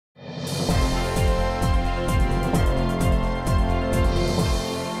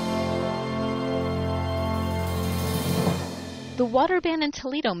The water ban in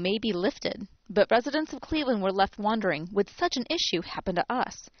Toledo may be lifted, but residents of Cleveland were left wondering, would such an issue happen to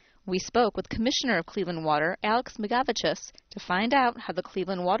us? We spoke with Commissioner of Cleveland Water, Margevicius, to find out how the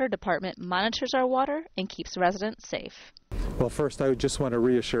Cleveland Water Department monitors our water and keeps residents safe. Well, first, I just want to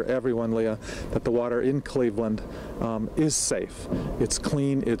reassure everyone, Leah, that the water in Cleveland is safe. It's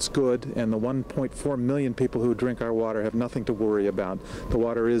clean, it's good, and the 1.4 million people who drink our water have nothing to worry about. The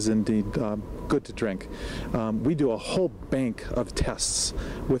water is indeed good to drink. We do a whole bank of tests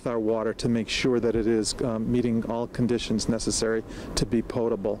with our water to make sure that it is meeting all conditions necessary to be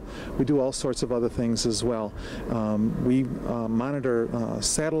potable. We do all sorts of other things as well. We monitor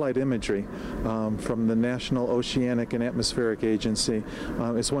satellite imagery from the National Oceanic and Atmospheric Agency.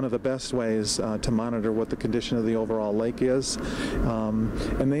 It's one of the best ways to monitor what the condition of the overall lake is.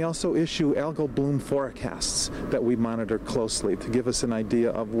 And they also issue algal bloom forecasts that we monitor closely to give us an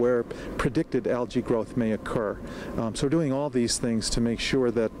idea of where predicted algae growth may occur. So we're doing all these things to make sure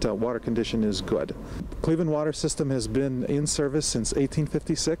that water condition is good. Cleveland water system has been in service since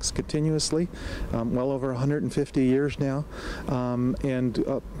 1856 continuously, well over 150 years now.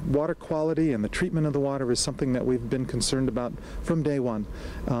 And water quality and the treatment of the water is something that we've been concerned about from day one.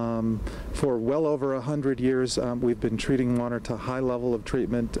 For well over 100 years, we've been treating water to a high level of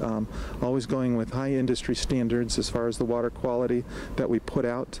treatment, always going with high industry standards as far as the water quality that we put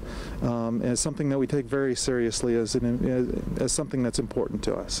out, as something that we take very seriously as something that's important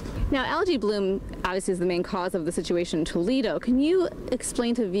to us. Now, algae bloom obviously is the main cause of the situation in Toledo. Can you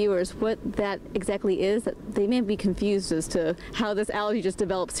explain to viewers what that exactly is? That they may be confused as to how this algae just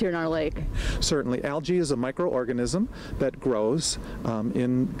develops here in our lake. Certainly. Algae is a microorganism that grows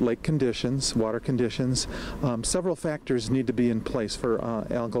in lake conditions, water conditions. Several factors need to be in place for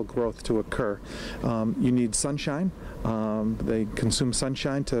algal growth to occur. You need sunshine. They consume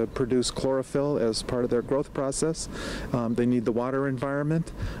sunshine to produce chlorophyll as part of their growth process. They need the water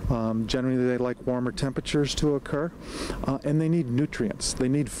environment. Generally, they like warmer temperatures to occur. And they need nutrients. They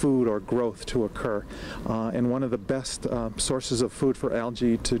need food or growth to occur. And one of the best sources of food for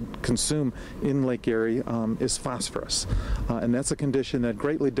algae to consume in Lake Erie is phosphorus. And that's a condition that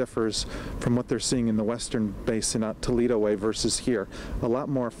greatly differs from what they're seeing in the western basin out Toledo way versus here. A lot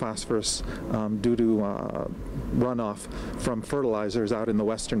more phosphorus due to runoff from fertilizers out in the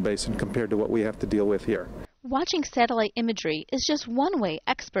western basin compared to what we have to deal with here. Watching satellite imagery is just one way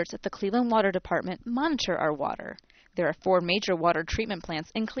experts at the Cleveland Water Department monitor our water. There are 4 major water treatment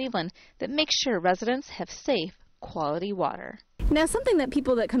plants in Cleveland that make sure residents have safe, quality water. Now, something that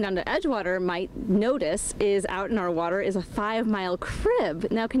people that come down to Edgewater might notice is out in our water is a 5-mile crib.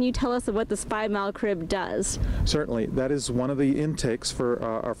 Now, can you tell us what this 5-mile crib does? Certainly. That is one of the intakes for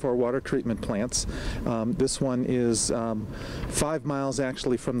our 4 water treatment plants. This one is 5 miles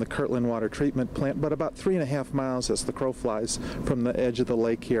actually from the Kirtland water treatment plant, but about 3.5 miles as the crow flies from the edge of the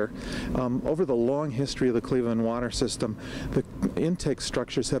lake here. Over the long history of the Cleveland water system, the intake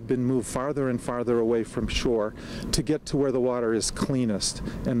structures have been moved farther and farther away from shore to get to where the water is cleanest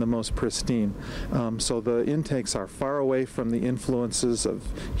and the most pristine. So the intakes are far away from the influences of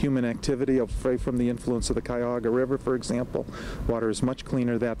human activity, away from the influence of the Cuyahoga River, for example. Water is much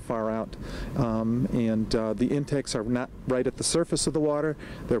cleaner that far out. The intakes are not right at the surface of the water.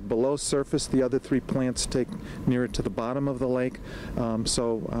 They're below surface. The other 3 plants take nearer to the bottom of the lake.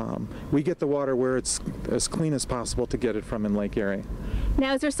 We get the water where it's as clean as possible to get it from in Lake Erie.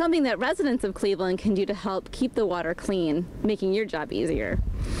 Now, is there something that residents of Cleveland can do to help keep the water clean, making your job easier?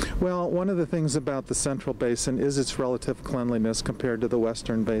 Well, one of the things about the Central Basin is its relative cleanliness compared to the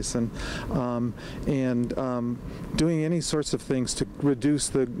Western Basin, doing any sorts of things to reduce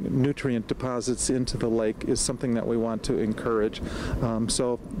the nutrient deposits into the lake is something that we want to encourage.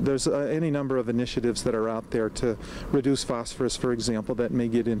 So there's any number of initiatives that are out there to reduce phosphorus, for example, that may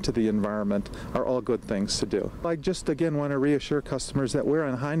get into the environment, are all good things to do. I just again want to reassure customers that we're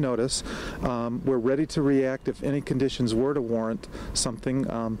on high notice. We're ready to react if any conditions were to warrant something.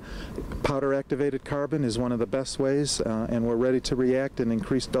 Powder activated carbon is one of the best ways, and we're ready to react and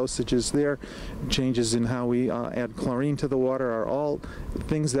increase dosages there. Changes in how we add chlorine to the water are all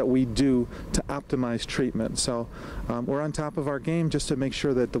things that we do to optimize treatment. So we're on top of our game just to make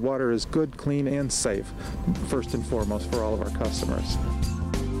sure that the water is good, clean, and safe, first and foremost for all of our customers.